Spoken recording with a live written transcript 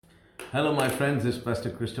Hello, my friends. This is Pastor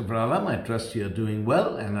Christopher Alam. I trust you are doing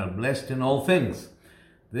well and are blessed in all things.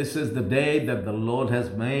 This is the day that the Lord has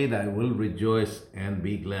made. I will rejoice and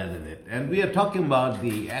be glad in it. And we are talking about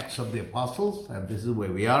the Acts of the Apostles, and this is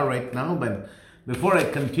where we are right now. But before I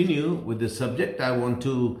continue with this subject, I want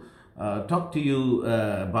to talk to you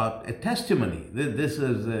about a testimony. This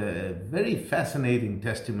is a very fascinating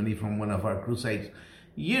testimony from one of our crusades.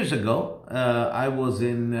 Years ago, I was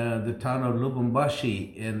in the town of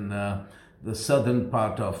Lubumbashi in the southern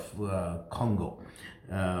part of Congo,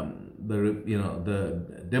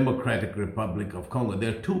 the Democratic Republic of Congo. There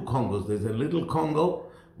are two Congos. There's a little Congo,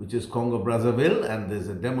 which is Congo Brazzaville, and there's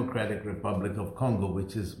a Democratic Republic of Congo,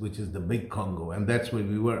 which is the big Congo, and that's where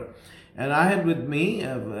we were. And I had with me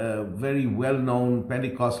a very well-known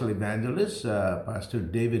Pentecostal evangelist, Pastor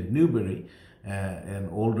David Newberry, an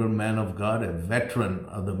older man of God, a veteran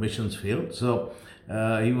of the missions field. So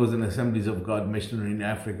he was an Assemblies of God missionary in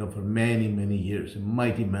Africa for many, many years. A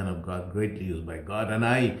mighty man of God, greatly used by God. And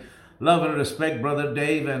I love and respect Brother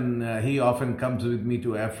Dave, and he often comes with me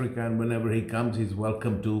to Africa, and whenever he comes, he's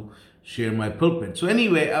welcome to share my pulpit. So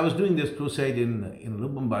anyway, I was doing this crusade in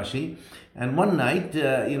Lubumbashi, and one night,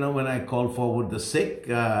 when I called forward the sick,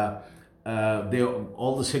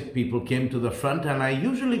 all the sick people came to the front, and I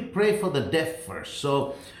usually pray for the deaf first.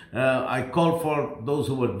 So I called for those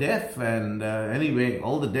who were deaf, and anyway,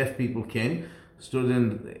 all the deaf people came, stood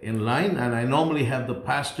in line, and I normally have the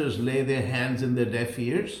pastors lay their hands in their deaf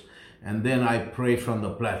ears, and then I pray from the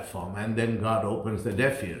platform, and then God opens the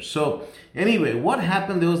deaf ears. So anyway, what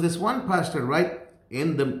happened? There was this one pastor right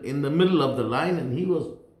in the middle of the line, and he was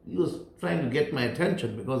trying to get my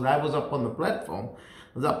attention because I was up on the platform.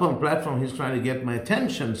 He's trying to get my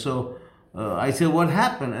attention. So I said, what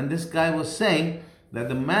happened? And this guy was saying that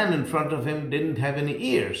the man in front of him didn't have any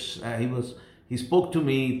ears. He spoke to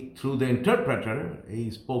me through the interpreter. He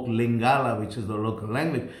spoke Lingala, which is the local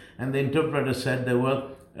language. And the interpreter said that,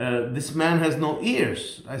 this man has no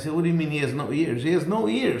ears. I said, what do you mean he has no ears? He has no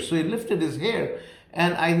ears. So he lifted his hair,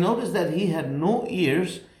 and I noticed that he had no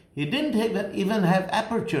ears. He didn't even have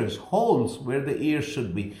apertures, holes where the ears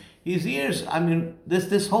should be. His ears,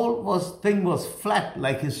 this whole thing was flat,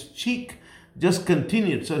 like his cheek just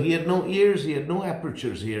continued. So he had no ears, he had no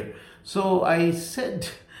apertures here. So I said,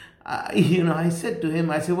 I said to him,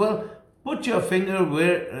 well, put your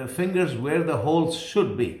fingers where the holes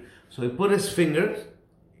should be. So he put his fingers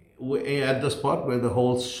at the spot where the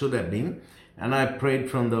holes should have been. And I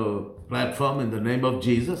prayed from the platform in the name of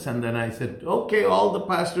Jesus. And then I said, okay, all the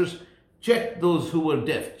pastors, check those who were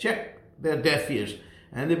deaf, check their deaf ears.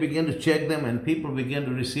 And they began to check them, and people began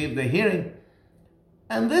to receive their hearing.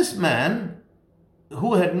 And this man,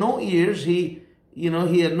 who had no ears, he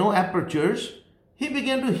had no apertures, he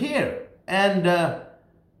began to hear, and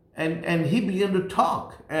he began to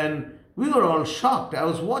talk, and we were all shocked. I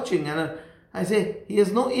was watching, and I said, he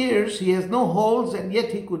has no ears, he has no holes, and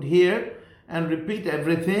yet he could hear and repeat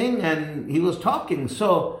everything, and he was talking.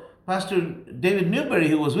 So Pastor David Newberry,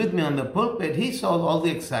 who was with me on the pulpit, he saw all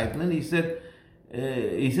the excitement. He said,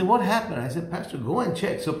 what happened? I said, Pastor, go and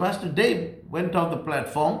check. So Pastor Dave went off the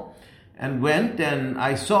platform and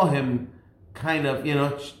I saw him kind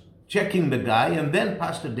of, checking the guy. And then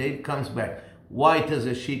Pastor Dave comes back, white as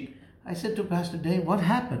a sheet. I said to Pastor Dave, what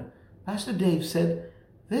happened? Pastor Dave said,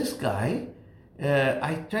 this guy,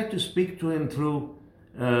 I tried to speak to him through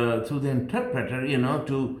the interpreter,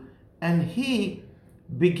 and he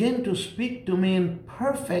began to speak to me in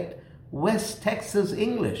perfect West Texas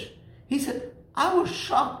English. He said, I was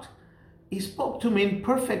shocked. He spoke to me in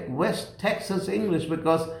perfect West Texas English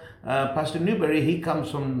because Pastor Newberry, he comes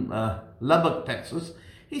from Lubbock, Texas.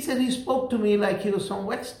 He said he spoke to me like he was from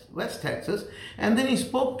West Texas. And then he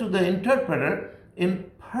spoke to the interpreter in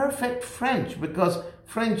perfect French, because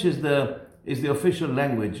French is the official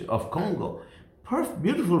language of Congo.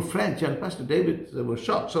 Beautiful French, and Pastor David was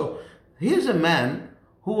shocked. So here's a man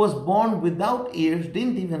who was born without ears,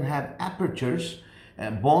 didn't even have apertures,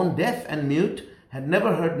 born deaf and mute, had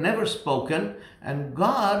never heard, never spoken, and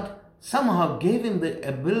God somehow gave him the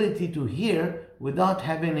ability to hear without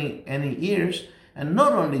having any ears. And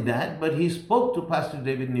not only that, but he spoke to Pastor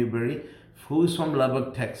David Newberry, who is from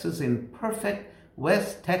Lubbock, Texas, in perfect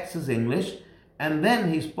West Texas English, and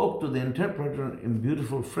then he spoke to the interpreter in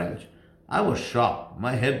beautiful French. I was shocked.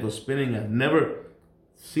 My head was spinning. I've never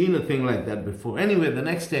seen a thing like that before. Anyway, the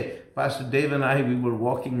next day, Pastor Dave and we were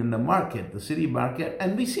walking in the market, the city market,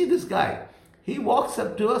 and we see this guy. He walks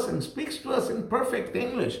up to us and speaks to us in perfect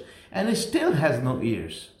English, and he still has no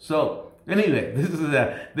ears. So anyway,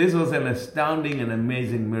 this was an astounding and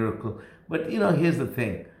amazing miracle. But here's the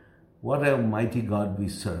thing. What a mighty God we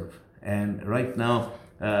serve. And right now,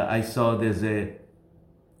 I saw there's a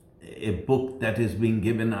book that is being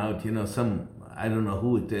given out, I don't know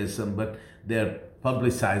who it is, but they're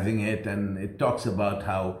publicizing it, and it talks about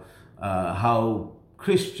how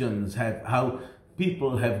Christians how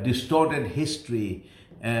people have distorted history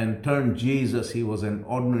and turned Jesus, he was an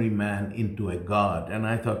ordinary man, into a God. And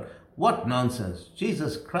I thought, what nonsense.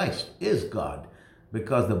 Jesus Christ is God,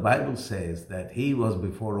 because the Bible says that he was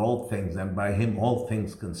before all things, and by him all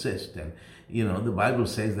things consist. And the Bible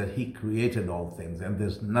says that he created all things, and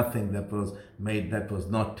there's nothing that was made that was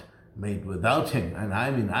not made without him. And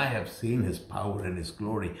I have seen his power and his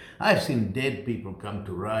glory. I've seen dead people come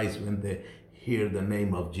to rise when they hear the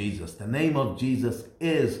name of Jesus. The name of Jesus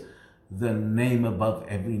is the name above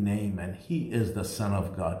every name, and he is the Son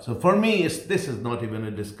of God. So for me, this is not even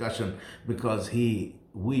a discussion, because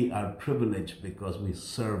we are privileged because we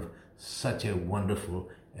serve such a wonderful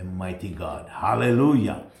and mighty God.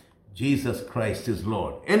 Hallelujah. Jesus Christ is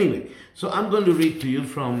Lord. Anyway, so I'm going to read to you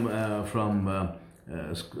from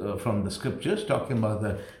the scriptures, talking about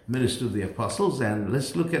the ministry of the apostles. And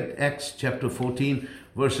let's look at Acts chapter 14,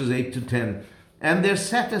 verses 8 to 10. And there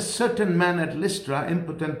sat a certain man at Lystra,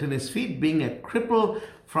 impotent in his feet, being a cripple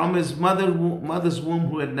from his mother's womb,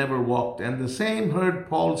 who had never walked. And the same heard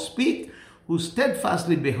Paul speak, who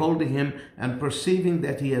steadfastly beholding him, and perceiving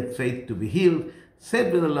that he had faith to be healed,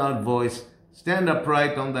 said with a loud voice, Stand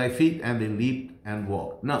upright on thy feet. And he leaped and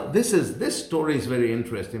walked. Now, this story is very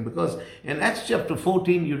interesting, because in Acts chapter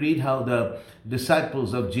 14, you read how the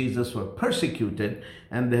disciples of Jesus were persecuted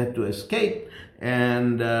and they had to escape.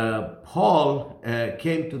 And Paul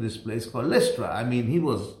came to this place called Lystra. He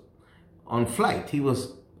was on flight. He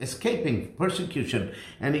was escaping persecution.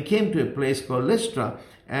 And he came to a place called Lystra.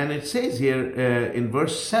 And it says here in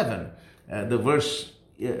verse 7,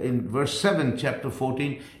 in verse 7, chapter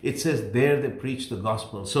 14, it says, there they preached the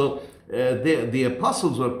gospel. So the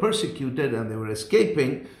apostles were persecuted and they were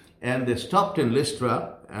escaping, and they stopped in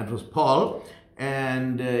Lystra. And it was Paul,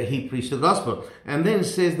 and he preached the gospel. And then it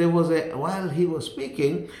says while he was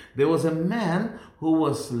speaking, there was a man who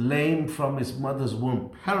was lame from his mother's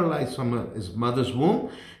womb, paralyzed from his mother's womb.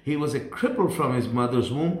 He was a cripple from his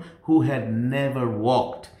mother's womb, who had never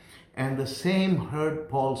walked. And the same heard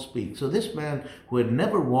Paul speak. So this man who had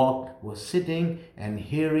never walked was sitting and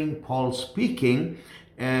hearing Paul speaking.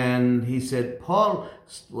 And he said, Paul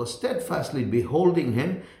was steadfastly beholding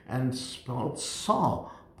him, and Paul saw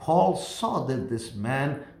that this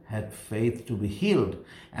man had faith to be healed.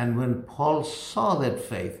 And when Paul saw that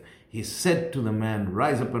faith, he said to the man,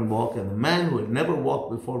 Rise up and walk. And the man who had never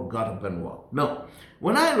walked before got up and walked. Now,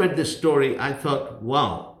 when I read this story, I thought,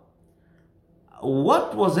 wow,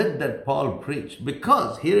 what was it that Paul preached?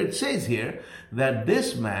 Because here it says here that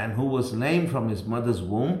this man who was lame from his mother's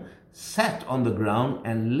womb sat on the ground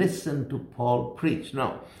and listened to Paul preach.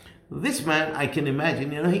 Now, this man, I can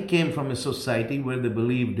imagine, he came from a society where they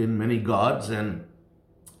believed in many gods, and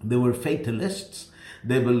they were fatalists.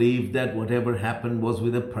 They believed that whatever happened was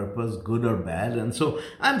with a purpose, good or bad. And so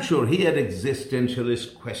I'm sure he had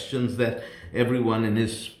existentialist questions that everyone in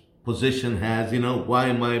his position has. Why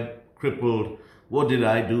am I crippled? What did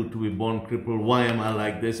I do to be born crippled? Why am I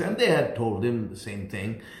like this? And they had told him the same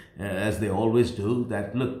thing, as they always do,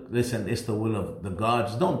 that, look, listen, it's the will of the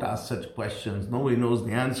gods. Don't ask such questions. Nobody knows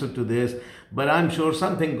the answer to this, but I'm sure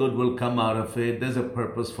something good will come out of it. There's a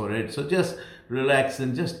purpose for it. So just relax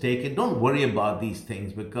and just take it. Don't worry about these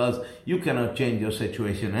things, because you cannot change your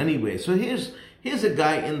situation anyway. So here's a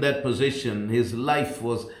guy in that position. His life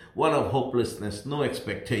was one of hopelessness, no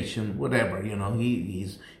expectation, whatever.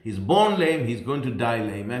 He's born lame, he's going to die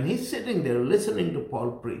lame, and he's sitting there listening to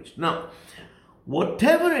Paul preach. Now,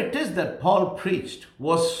 whatever it is that Paul preached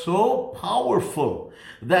was so powerful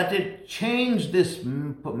that it changed this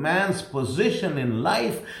man's position in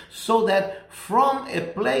life, so that from a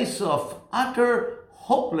place of utter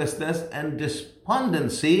hopelessness and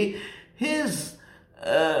despondency, his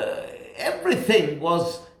everything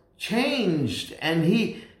was changed, and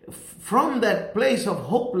from that place of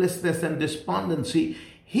hopelessness and despondency,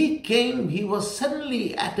 he was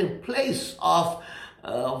suddenly at a place of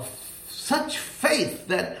such faith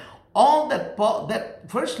that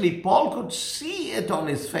firstly, Paul could see it on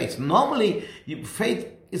his face. Normally, faith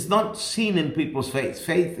is not seen in people's face.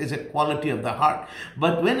 Faith is a quality of the heart.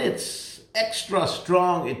 But when it's extra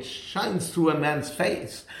strong, it shines through a man's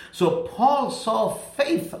face. So Paul saw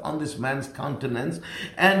faith on this man's countenance,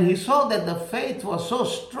 and he saw that the faith was so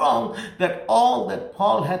strong that all that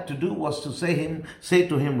Paul had to do was to say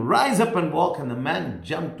to him, Rise up and walk, and the man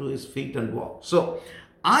jumped to his feet and walked. So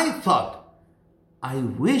I thought, I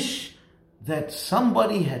wish that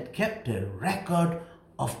somebody had kept a record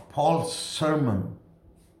of Paul's sermon.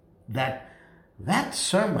 that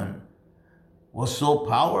sermon was so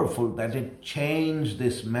powerful that it changed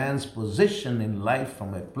this man's position in life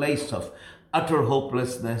from a place of utter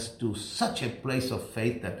hopelessness to such a place of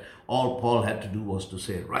faith that all Paul had to do was to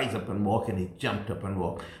say, rise up and walk, and he jumped up and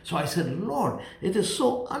walked. So I said, Lord, it is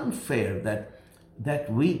so unfair that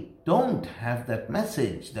we don't have that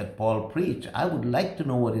message that Paul preached. I would like to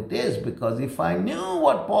know what it is, because if I knew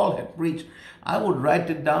what Paul had preached, I would write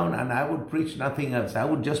it down and I would preach nothing else. I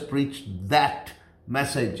would just preach that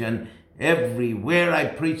message, and everywhere I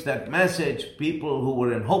preached that message, people who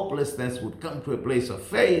were in hopelessness would come to a place of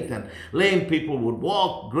faith, and lame people would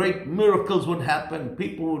walk, great miracles would happen,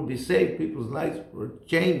 people would be saved, people's lives were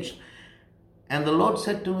changed. And the Lord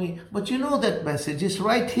said to me, but you know that message is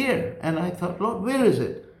right here. And I thought, Lord, where is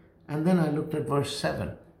it? And then I looked at verse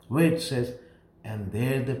 7, where it says, and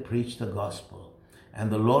there they preached the gospel.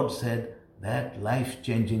 And the Lord said, that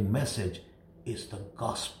life-changing message is the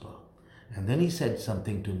gospel. And then he said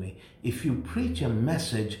something to me. If you preach a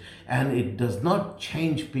message and it does not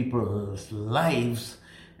change people's lives,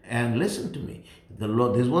 and listen to me, this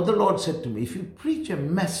is what the Lord said to me. If you preach a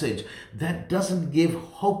message that doesn't give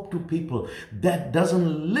hope to people, that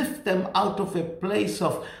doesn't lift them out of a place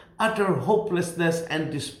of utter hopelessness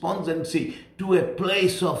and despondency to a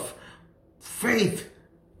place of faith,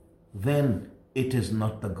 then it is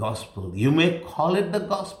not the gospel. You may call it the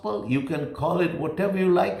gospel, you can call it whatever you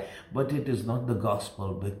like, but it is not the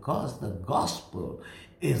gospel, because the gospel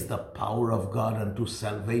is the power of God unto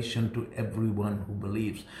salvation to everyone who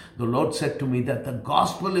believes. The Lord said to me that the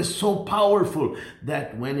gospel is so powerful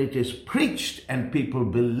that when it is preached and people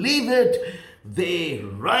believe it, they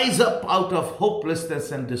rise up out of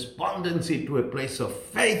hopelessness and despondency to a place of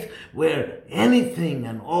faith where anything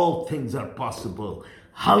and all things are possible.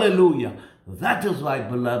 Hallelujah. That is why,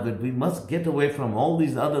 beloved, we must get away from all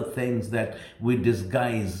these other things that we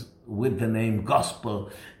disguise with the name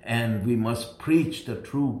gospel, and we must preach the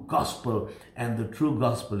true gospel. And the true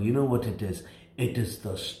gospel, you know what it is? It is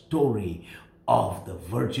the story of the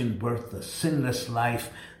virgin birth, the sinless life,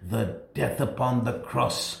 the death upon the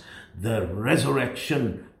cross, the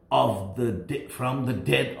resurrection of from the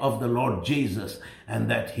dead of the Lord Jesus, and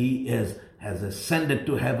that he has ascended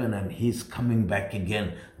to heaven and he's coming back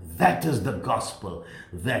again. That is the gospel,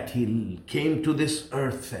 that he came to this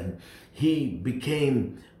earth and he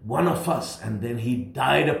became one of us, and then he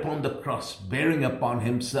died upon the cross, bearing upon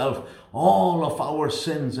himself all of our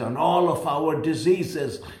sins and all of our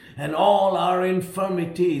diseases and all our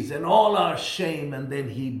infirmities and all our shame. And then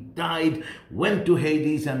he died, went to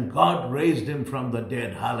Hades, and God raised him from the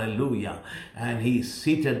dead. Hallelujah. And he's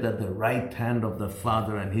seated at the right hand of the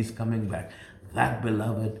Father, and he's coming back. That,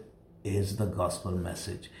 beloved, is the gospel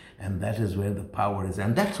message. And that is where the power is.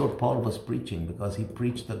 And that's what Paul was preaching, because he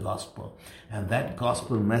preached the gospel. And that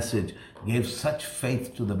gospel message gave such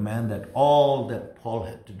faith to the man that all that Paul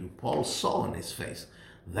had to do, Paul saw on his face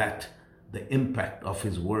that the impact of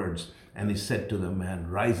his words. And he said to the man,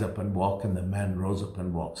 rise up and walk. And the man rose up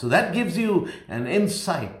and walked. So that gives you an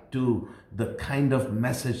insight to the kind of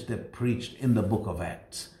message they preached in the book of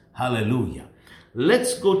Acts. Hallelujah.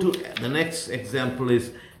 Let's go to the next example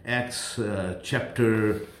is Acts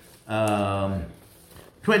chapter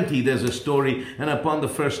 20. There's a story. And upon the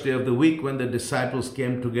first day of the week, when the disciples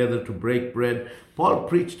came together to break bread, Paul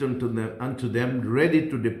preached unto them, ready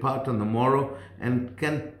to depart on the morrow, and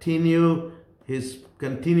continued his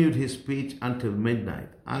speech until midnight.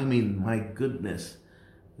 I mean, my goodness.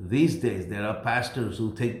 These days, there are pastors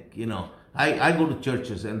who think, I go to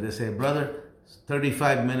churches and they say, brother,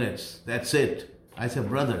 35 minutes, that's it. I say,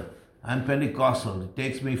 brother, I'm Pentecostal. It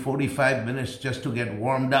takes me 45 minutes just to get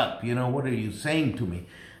warmed up. What are you saying to me?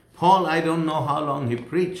 Paul, I don't know how long he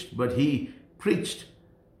preached, but he preached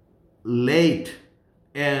late,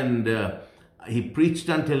 and he preached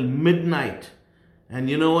until midnight. And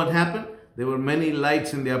you know what happened? There were many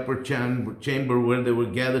lights in the upper chamber where they were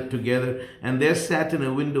gathered together, and there sat in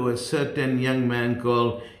a window a certain young man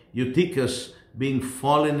called Eutychus, being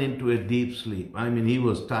fallen into a deep sleep. I mean, he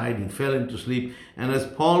was tired, he fell into sleep. And as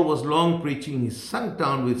Paul was long preaching, he sunk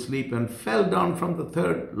down with sleep and fell down from the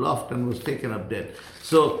third loft and was taken up dead.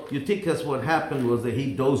 So Eutychus, what happened was that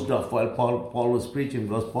he dozed off while Paul was preaching,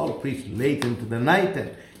 because Paul preached late into the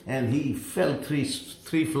night, and he fell three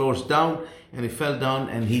floors down, and he fell down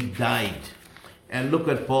and he died. And look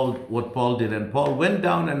at what Paul did. And Paul went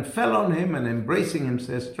down and fell on him, and embracing him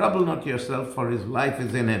says, trouble not yourself, for his life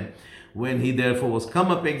is in him. When he therefore was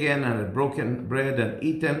come up again and had broken bread and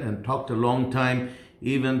eaten and talked a long time,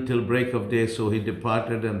 even till break of day, so he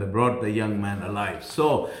departed, and they brought the young man alive.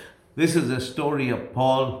 So this is a story of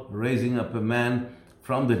Paul raising up a man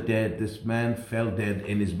from the dead. This man fell dead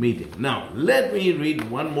in his meeting. Now, let me read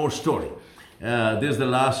one more story. This is the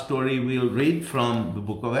last story we'll read from the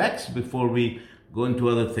book of Acts before we go into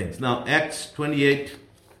other things. Now, Acts 28,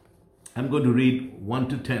 I'm going to read 1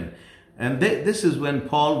 to 10. And this is when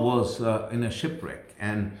Paul was in a shipwreck,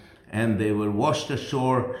 and they were washed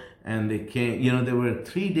ashore, and they came, there were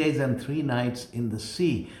 3 days and 3 nights in the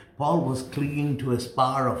sea. Paul was clinging to a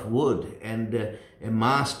spar of wood and a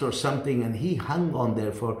mast or something, and he hung on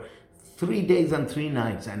there for 3 days and 3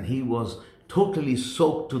 nights, and he was totally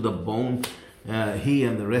soaked to the bone, he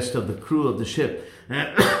and the rest of the crew of the ship.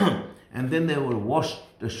 And then they were washed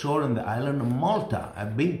ashore in the island of Malta.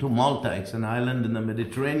 I've been to Malta. It's an island in the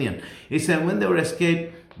Mediterranean. He said when they were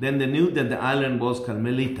escaped, then they knew that the island was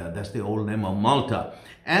Carmelita. That's the old name of Malta.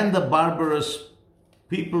 And the barbarous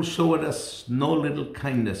people showed us no little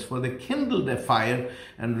kindness, for they kindled a fire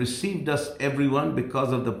and received us everyone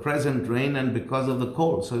because of the present rain and because of the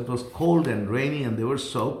cold. So it was cold and rainy, and they were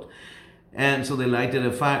soaked. And so they lighted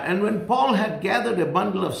a fire. And when Paul had gathered a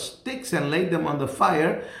bundle of sticks and laid them on the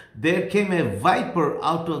fire, there came a viper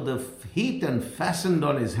out of the heat and fastened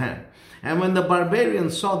on his hand. And when the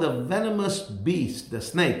barbarians saw the venomous beast, the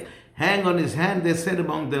snake, hang on his hand, they said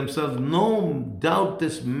among themselves, no doubt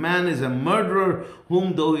this man is a murderer,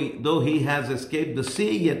 whom though he has escaped the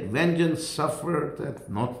sea, yet vengeance suffereth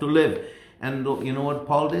not to live. And you know what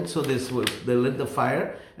Paul did? So they lit the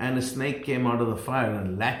fire, and a snake came out of the fire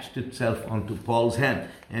and latched itself onto Paul's hand.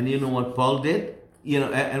 And you know what Paul did?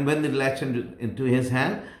 And when they latched into his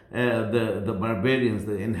hand, the barbarians,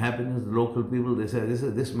 the inhabitants, the local people, they said,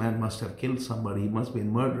 this man must have killed somebody. He must be a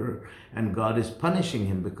murderer, and God is punishing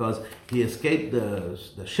him because he escaped the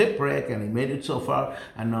shipwreck and he made it so far,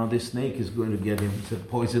 and now this snake is going to get him. It's a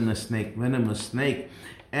poisonous snake, venomous snake.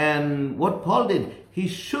 And what Paul did, he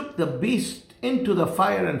shook the beast into the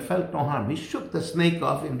fire and felt no harm. He shook the snake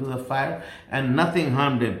off into the fire, and nothing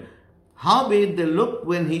harmed him. Howbeit they looked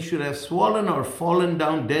when he should have swollen or fallen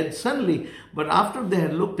down dead suddenly. But after they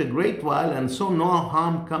had looked a great while, and saw no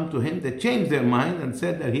harm come to him, they changed their mind and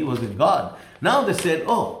said that he was a god. Now they said,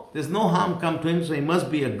 oh, there's no harm come to him, so he must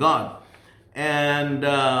be a god. And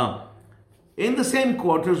in the same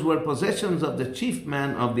quarters were possessions of the chief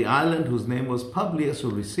man of the island, whose name was Publius,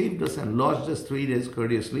 who received us and lodged us 3 days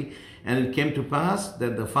courteously. And it came to pass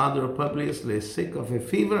that the father of Publius lay sick of a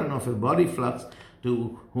fever and of a body flux,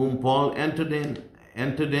 to whom Paul entered in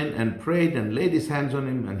and prayed and laid his hands on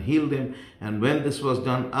him and healed him. And when this was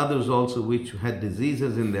done, others also which had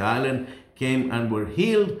diseases in the island came and were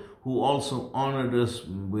healed, who also honored us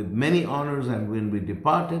with many honors. And when we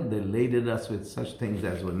departed, they laded us with such things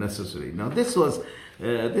as were necessary. Now this is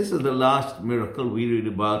the last miracle we read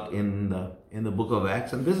about in the book of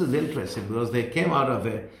Acts, and this is interesting because they came out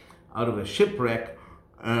of a shipwreck.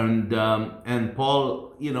 And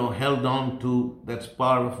Paul, held on to that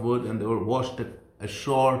spar of wood, and they were washed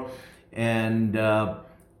ashore. And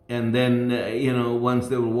then, once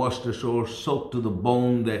they were washed ashore, soaked to the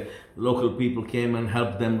bone, the local people came and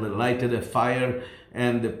helped them. They lighted a fire,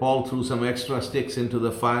 and Paul threw some extra sticks into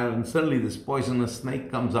the fire, and suddenly this poisonous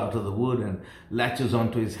snake comes out of the wood and latches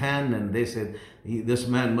onto his hand. And they said, this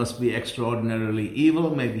man must be extraordinarily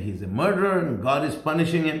evil. Maybe he's a murderer and God is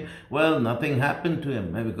punishing him. Well, nothing happened to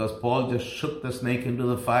him because Paul just shook the snake into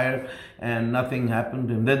the fire and nothing happened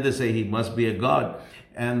to him. Then they say he must be a god.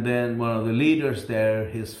 And then one of the leaders there,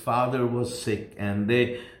 his father was sick, and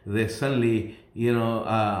they suddenly,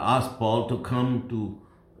 asked Paul to come to,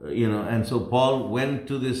 and so Paul went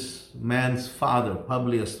to this man's father,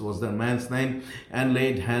 Publius was the man's name, and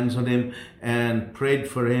laid hands on him and prayed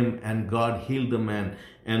for him, and God healed the man.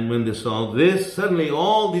 And when they saw this, suddenly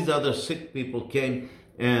all these other sick people came,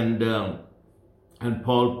 and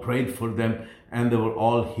Paul prayed for them, and they were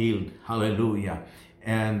all healed. Hallelujah.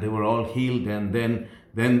 And they were all healed, and then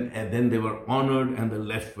they were honored, and they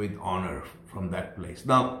left with honor from that place.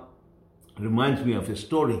 Now, it reminds me of a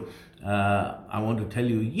story I want to tell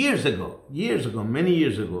you. Years ago, many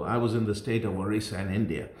years ago, I was in the state of Orissa in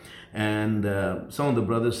India. And some of the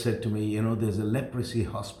brothers said to me, there's a leprosy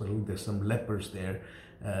hospital. There's some lepers there.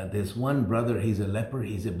 There's one brother, he's a leper.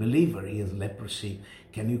 He's a believer. He has leprosy.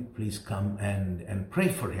 Can you please come and pray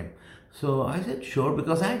for him? So I said, sure,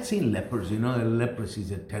 because I had seen lepers. Leprosy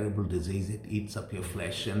is a terrible disease. It eats up your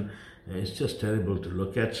flesh, and it's just terrible to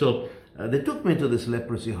look at. So they took me to this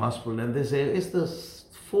leprosy hospital, and they say, it's the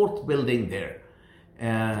 4th building there.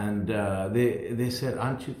 And they said,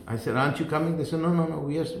 aren't you? I said, aren't you coming? They said, no,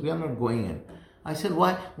 we are not going in. I said,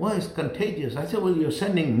 why? Why? It's contagious. I said, well, you're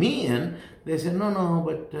sending me in. They said, no,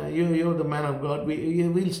 but you're the man of God.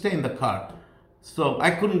 We'll stay in the car. So I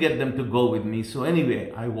couldn't get them to go with me. So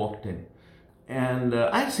anyway, I walked in. And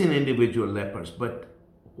I've seen individual lepers, but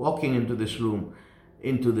walking into this room,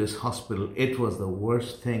 into this hospital, it was the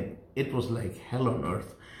worst thing. It was like hell on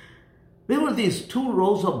earth. There were these 2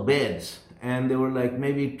 rows of beds, and there were like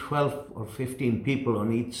maybe 12 or 15 people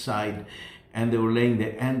on each side, and they were laying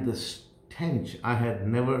there. And the stench, I had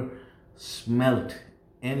never smelt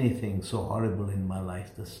anything so horrible in my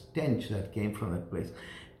life. The stench that came from that place.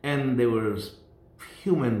 And there was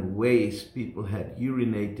human waste. People had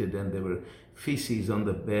urinated, and there were feces on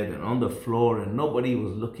the bed and on the floor, and nobody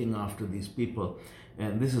was looking after these people.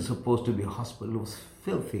 And this is supposed to be a hospital. It was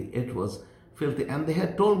filthy. It was filthy. And they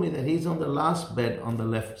had told me that he's on the last bed on the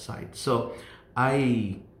left side. So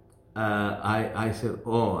I said,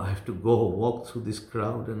 oh, I have to go walk through this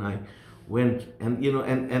crowd. And I went, and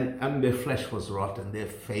and their flesh was rotten. Their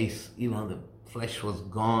face, the flesh was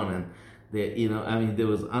gone, and there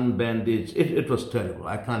was unbandaged. It was terrible.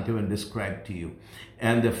 I can't even describe to you.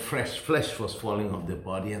 And the fresh flesh was falling off their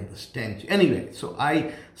body, and the stench. Anyway, so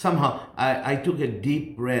I took a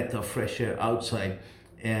deep breath of fresh air outside,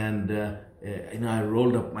 and I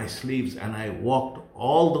rolled up my sleeves, and I walked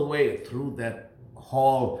all the way through that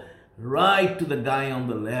hall right to the guy on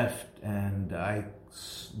the left, and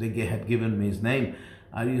they had given me his name.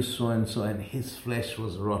 Are you so and so? And his flesh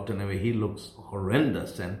was rotten away. He looks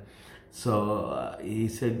horrendous. And so he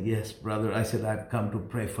said, yes, brother. I said, I've come to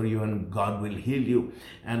pray for you, and God will heal you.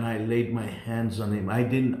 And I laid my hands on him.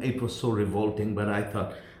 It was so revolting, but I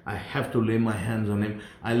thought, I have to lay my hands on him.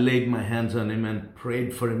 I laid my hands on him and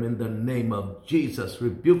prayed for him in the name of Jesus.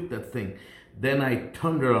 Rebuked that thing. Then I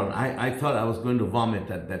turned around. I thought I was going to vomit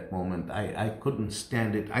at that moment. I couldn't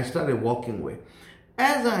stand it. I started walking away.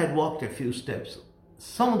 As I had walked a few steps,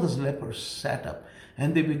 some of those lepers sat up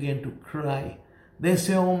and they began to cry. They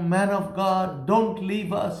say, oh man of God, don't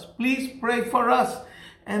leave us. Please pray for us.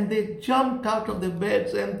 And they jumped out of their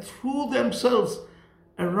beds and threw themselves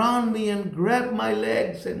around me and grabbed my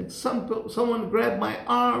legs, and someone grabbed my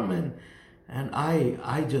arm, and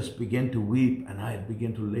I just began to weep, and I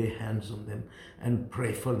began to lay hands on them and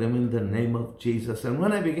pray for them in the name of Jesus. And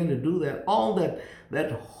when I began to do that, all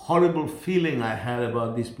that horrible feeling I had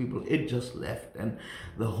about these people, it just left. And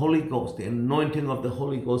the Holy Ghost, the anointing of the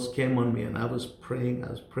Holy Ghost came on me, and I was praying.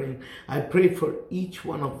 I prayed for each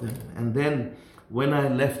one of them. And then when I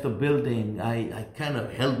left the building, I kind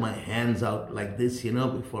of held my hands out like this,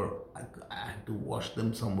 before I had to wash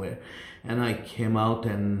them somewhere. And I came out,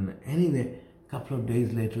 and anyway, a couple of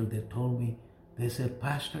days later, they told me, they said,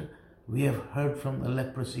 Pastor, we have heard from the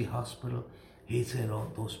leprosy hospital. He said,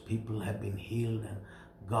 oh, those people have been healed, and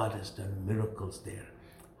God has done miracles there.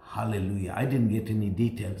 Hallelujah. I didn't get any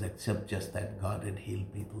details except just that God had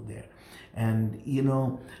healed people there. And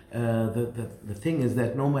the thing is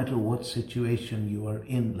that no matter what situation you are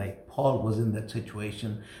in, like Paul was in that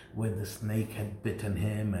situation where the snake had bitten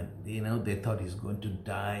him, and they thought he's going to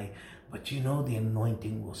die. But the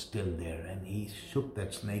anointing was still there, and he shook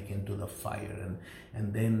that snake into the fire.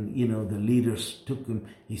 And then, the leaders took him.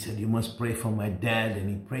 He said, you must pray for my dad. And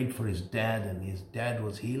he prayed for his dad, and his dad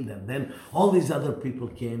was healed. And then all these other people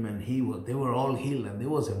came, and they were all healed. And there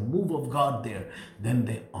was a move of God there. Then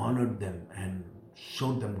they honored them and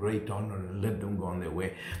showed them great honor and let them go on their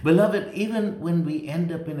way. Beloved, even when we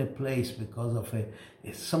end up in a place because of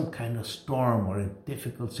some kind of storm or a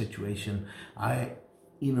difficult situation,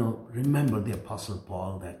 remember the Apostle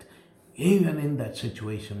Paul, that even in that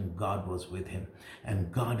situation, God was with him.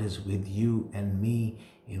 And God is with you and me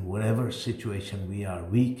in whatever situation we are.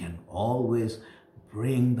 We can always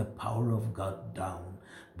bring the power of God down.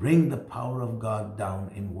 Bring the power of God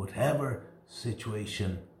down in whatever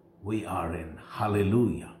situation we are in.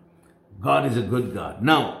 Hallelujah. God is a good God.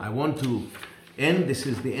 Now, I want to end. This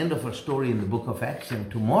is the end of our story in the book of Acts.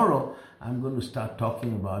 And tomorrow, I'm going to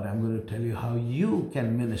I'm going to tell you how you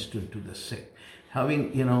can minister to the sick.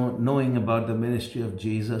 Knowing about the ministry of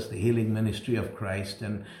Jesus, the healing ministry of Christ.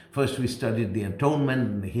 And first we studied the atonement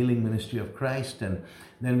and the healing ministry of Christ. And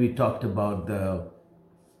then we talked about the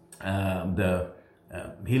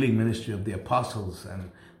healing ministry of the apostles.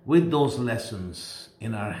 And with those lessons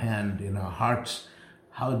in our hand, in our hearts,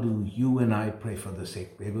 how do you and I pray for the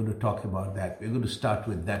sick? We're going to talk about that. We're going to start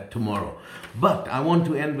with that tomorrow. But I want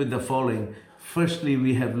to end with the following. Firstly,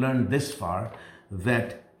 we have learned this far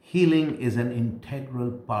that healing is an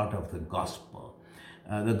integral part of the gospel.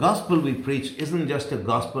 The gospel we preach isn't just a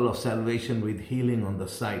gospel of salvation with healing on the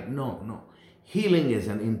side. No. Healing is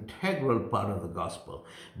an integral part of the gospel,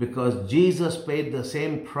 because Jesus paid the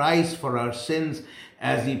same price for our sins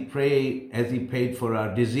as he paid for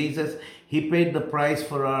our diseases. He paid the price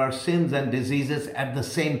for our sins and diseases at the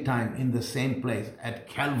same time, in the same place, at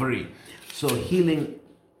Calvary. So healing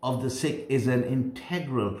of the sick is an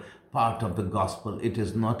integral part of the gospel. It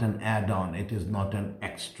is not an add-on. It is not an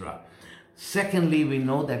extra. Secondly, we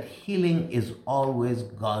know that healing is always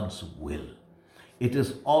God's will. It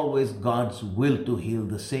is always God's will to heal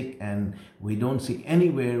the sick, and we don't see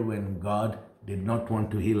anywhere when God did not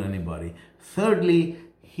want to heal anybody. Thirdly,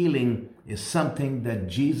 healing is something that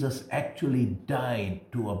Jesus actually died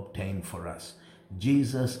to obtain for us.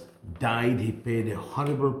 Jesus died. He paid a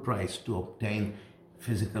horrible price to obtain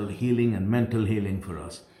physical healing and mental healing for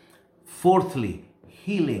us. Fourthly,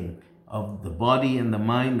 healing of the body and the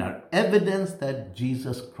mind are evidence that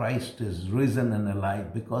Jesus Christ is risen and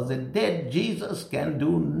alive, because a dead Jesus can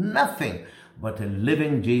do nothing, but a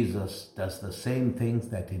living Jesus does the same things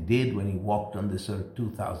that he did when he walked on this earth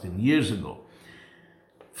 2,000 years ago.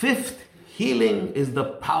 Fifth, healing is the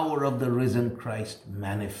power of the risen Christ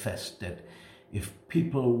manifested. If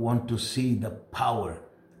people want to see the power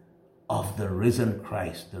of the risen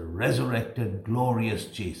Christ, the resurrected, glorious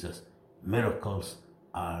Jesus, miracles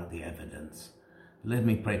are the evidence. Let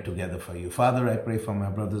me pray together for you. Father, I pray for my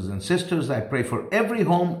brothers and sisters. I pray for every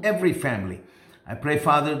home, every family. I pray,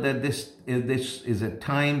 Father, that this is a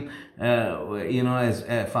time,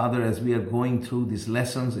 Father, as we are going through these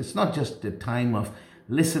lessons, it's not just a time of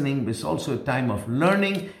listening, but it's also a time of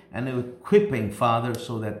learning and equipping, Father,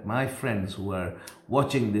 so that my friends who are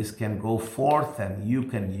watching this can go forth and you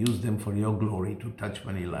can use them for your glory to touch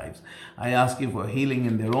many lives. I ask you for healing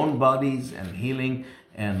in their own bodies and healing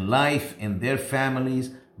and life in their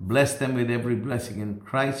families. Bless them with every blessing in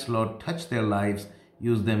Christ, Lord. Touch their lives.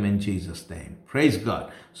 Use them in Jesus' name. Praise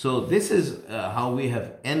God. So this is how we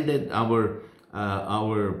have ended our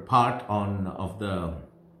part about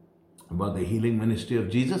the healing ministry of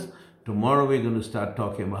Jesus. Tomorrow we're going to start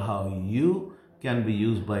talking about how you can be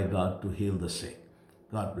used by God to heal the sick.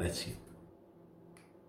 God bless you.